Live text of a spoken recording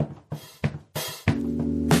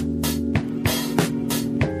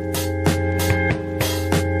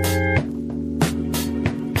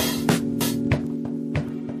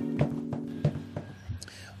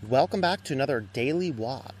welcome back to another Daily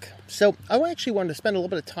Walk. So I actually wanted to spend a little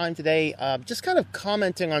bit of time today just kind of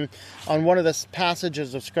commenting on one of the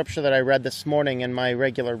passages of Scripture that I read this morning in my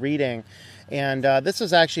regular reading. And this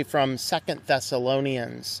is actually from 2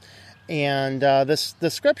 Thessalonians. And the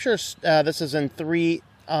Scripture, this is in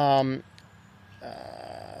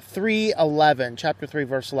 3:11, chapter 3,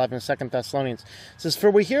 verse 11, 2 Thessalonians. It says,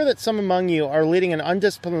 "For we hear that some among you are leading an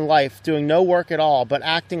undisciplined life, doing no work at all, but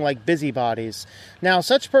acting like busybodies. Now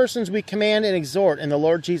such persons we command and exhort in the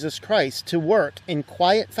Lord Jesus Christ to work in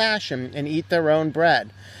quiet fashion and eat their own bread.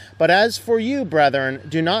 But as for you, brethren,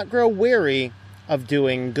 do not grow weary of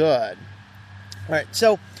doing good." All right,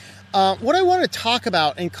 so what I want to talk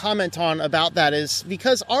about and comment on about that is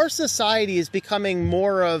because our society is becoming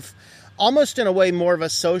more of, almost in a way, more of a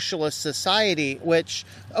socialist society, which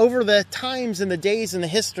over the times and the days and the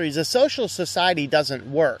histories, a socialist society doesn't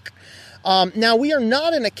work. Now, we are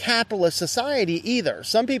not in a capitalist society either.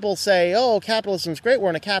 Some people say, oh, capitalism's great,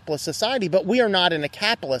 we're in a capitalist society, but we are not in a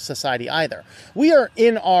capitalist society either. We are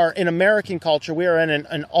in American culture, we are in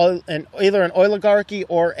either an oligarchy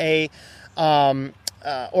or a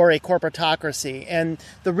corporatocracy. And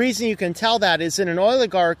the reason you can tell that is in an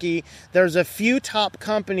oligarchy, there's a few top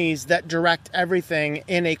companies that direct everything.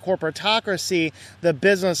 In a corporatocracy, the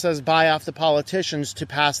businesses buy off the politicians to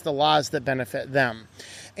pass the laws that benefit them.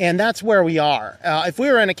 And that's where we are. If we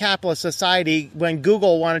were in a capitalist society, when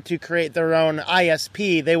Google wanted to create their own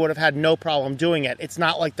ISP, they would have had no problem doing it. It's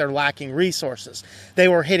not like they're lacking resources. They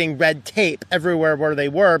were hitting red tape everywhere where they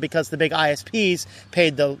were because the big ISPs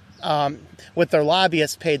paid with their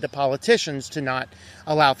lobbyists, paid the politicians to not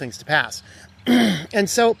allow things to pass. And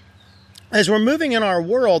so, as we're moving in our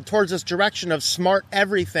world towards this direction of smart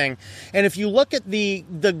everything, and if you look at the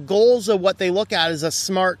goals of what they look at as a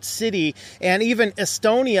smart city, and even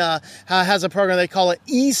Estonia has a program, they call it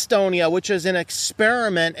Estonia, which is an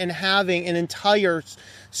experiment in having an entire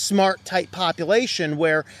smart type population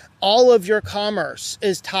where all of your commerce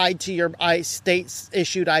is tied to your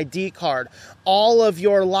state-issued ID card. All of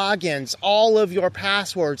your logins, all of your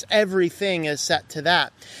passwords, everything is set to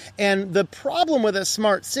that. And the problem with a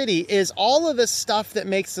smart city is all of the stuff that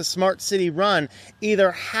makes the smart city run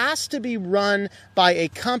either has to be run by a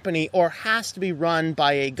company or has to be run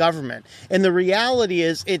by a government. And the reality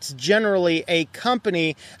is it's generally a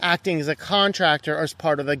company acting as a contractor or as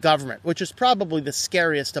part of the government, which is probably the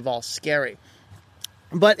scariest of all scary.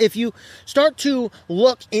 But if you start to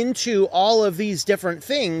look into all of these different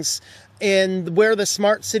things and where the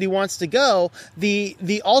smart city wants to go,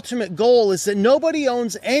 the ultimate goal is that nobody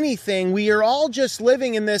owns anything. We are all just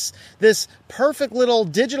living in this perfect little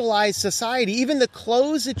digitalized society. Even the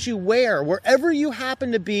clothes that you wear, wherever you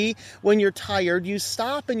happen to be when you're tired, you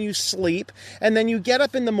stop and you sleep, and then you get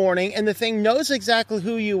up in the morning and the thing knows exactly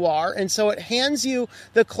who you are, and so it hands you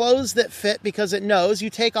the clothes that fit because it knows. You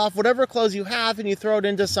take off whatever clothes you have and you throw it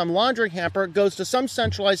into some laundry hamper. It goes to some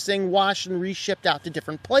centralized thing, washed and reshipped out to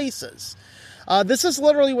different places. This is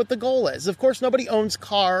literally what the goal is. Of course, nobody owns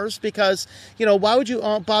cars because, why would you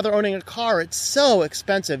bother owning a car? It's so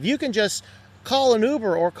expensive. You can just call an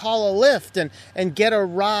Uber or call a Lyft and get a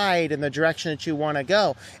ride in the direction that you want to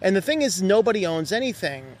go. And the thing is, nobody owns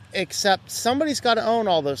anything except somebody's got to own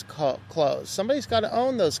all those clothes. Somebody's got to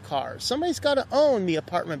own those cars. Somebody's got to own the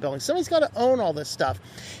apartment building. Somebody's got to own all this stuff.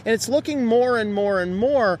 And it's looking more and more and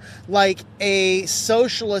more like a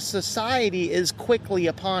socialist society is quickly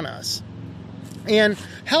upon us. And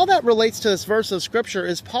how that relates to this verse of Scripture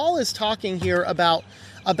is Paul is talking here about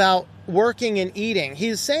working and eating.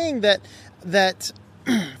 He's saying that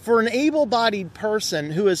for an able-bodied person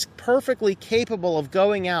who is perfectly capable of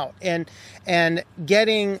going out and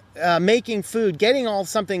getting making food, getting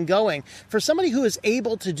something going, for somebody who is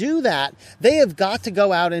able to do that, they have got to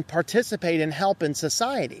go out and participate and help in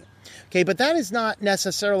society. Okay, but that is not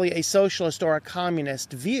necessarily a socialist or a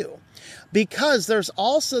communist view, because there's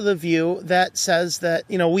also the view that says that,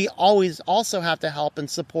 we always also have to help and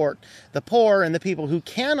support the poor and the people who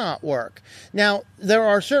cannot work. Now, there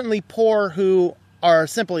are certainly poor who are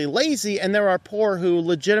simply lazy, and there are poor who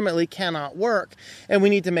legitimately cannot work, and we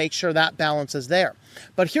need to make sure that balance is there.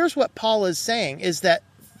 But here's what Paul is saying, is that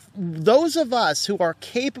those of us who are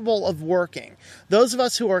capable of working, those of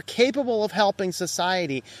us who are capable of helping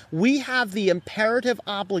society, we have the imperative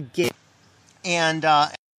obligation and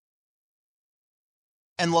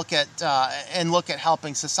look at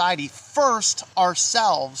helping society first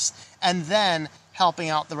ourselves, and then helping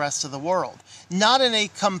out the rest of the world. Not in a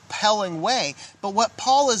compelling way, but what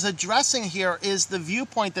Paul is addressing here is the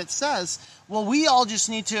viewpoint that says, well, we all just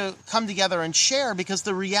need to come together and share, because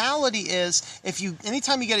the reality is,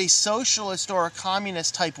 anytime you get a socialist or a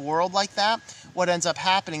communist type world like that, what ends up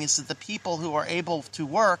happening is that the people who are able to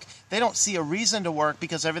work, they don't see a reason to work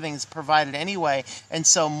because everything is provided anyway. And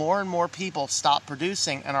so more and more people stop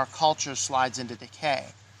producing and our culture slides into decay.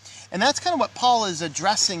 And that's kind of what Paul is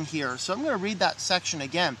addressing here. So I'm going to read that section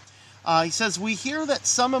again. He says, "We hear that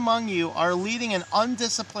some among you are leading an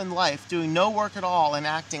undisciplined life, doing no work at all and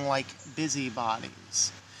acting like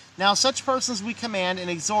busybodies. Now such persons we command and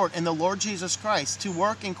exhort in the Lord Jesus Christ to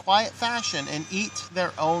work in quiet fashion and eat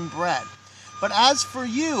their own bread. But as for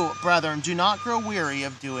you, brethren, do not grow weary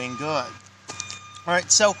of doing good." All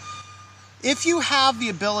right, so if you have the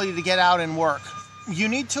ability to get out and work, you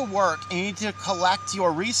need to work and you need to collect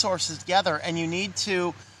your resources together and you need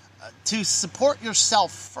to support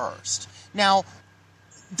yourself first. Now,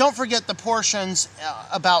 don't forget the portions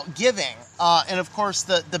about giving. And of course,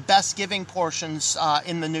 the best giving portions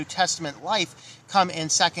in the New Testament life come in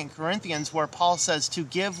 2 Corinthians, where Paul says to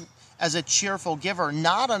give as a cheerful giver,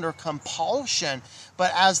 not under compulsion,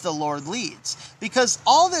 but as the Lord leads. Because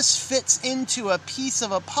all this fits into a piece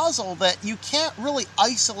of a puzzle that you can't really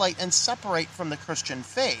isolate and separate from the Christian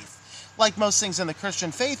faith. Like most things in the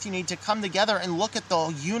Christian faith, you need to come together and look at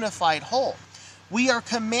the unified whole. We are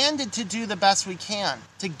commanded to do the best we can,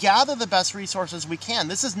 to gather the best resources we can.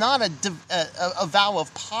 This is not a vow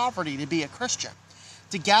of poverty to be a Christian.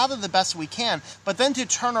 To gather the best we can, but then to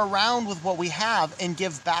turn around with what we have and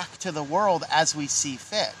give back to the world as we see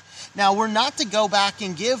fit. Now, we're not to go back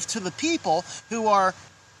and give to the people who are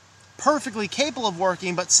perfectly capable of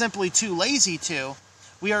working, but simply too lazy to.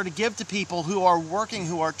 We are to give to people who are working,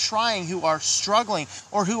 who are trying, who are struggling,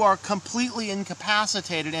 or who are completely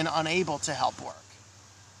incapacitated and unable to help work.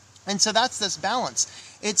 And so that's this balance.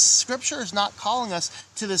 Scripture is not calling us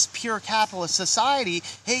to this pure capitalist society.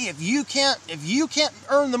 Hey, if you can't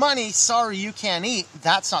earn the money, sorry, you can't eat.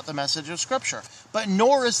 That's not the message of Scripture. But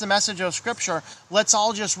nor is the message of Scripture, let's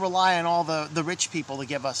all just rely on all the rich people to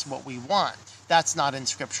give us what we want. That's not in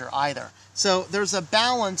Scripture either. So there's a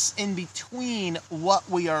balance in between what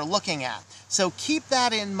we are looking at. So keep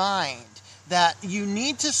that in mind, that you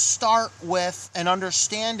need to start with an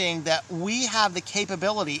understanding that we have the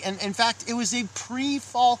capability. And in fact, it was a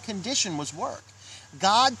pre-fall condition was work.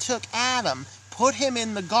 God took Adam, put him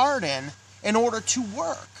in the garden in order to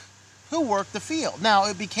work. Who worked the field? Now,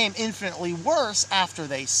 it became infinitely worse after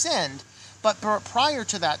they sinned, but prior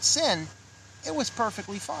to that sin, it was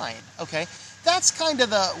perfectly fine, okay? That's kind of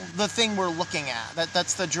the thing we're looking at.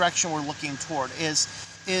 That's the direction we're looking toward, is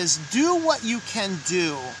do what you can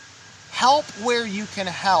do. Help where you can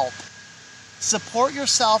help. Support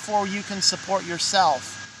yourself where you can support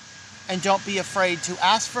yourself. And don't be afraid to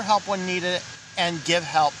ask for help when needed and give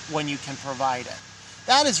help when you can provide it.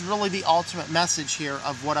 That is really the ultimate message here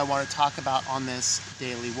of what I want to talk about on this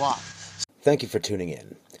daily walk. Thank you for tuning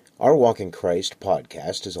in. Our Walk in Christ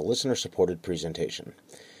podcast is a listener-supported presentation.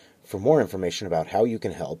 For more information about how you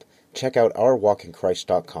can help, check out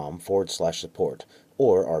ourwalkinchrist.com/support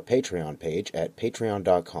or our Patreon page at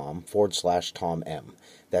patreon.com/TomM.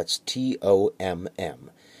 That's TOMM.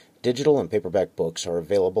 Digital and paperback books are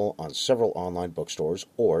available on several online bookstores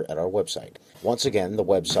or at our website. Once again, the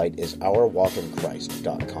website is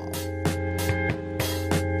ourwalkinchrist.com.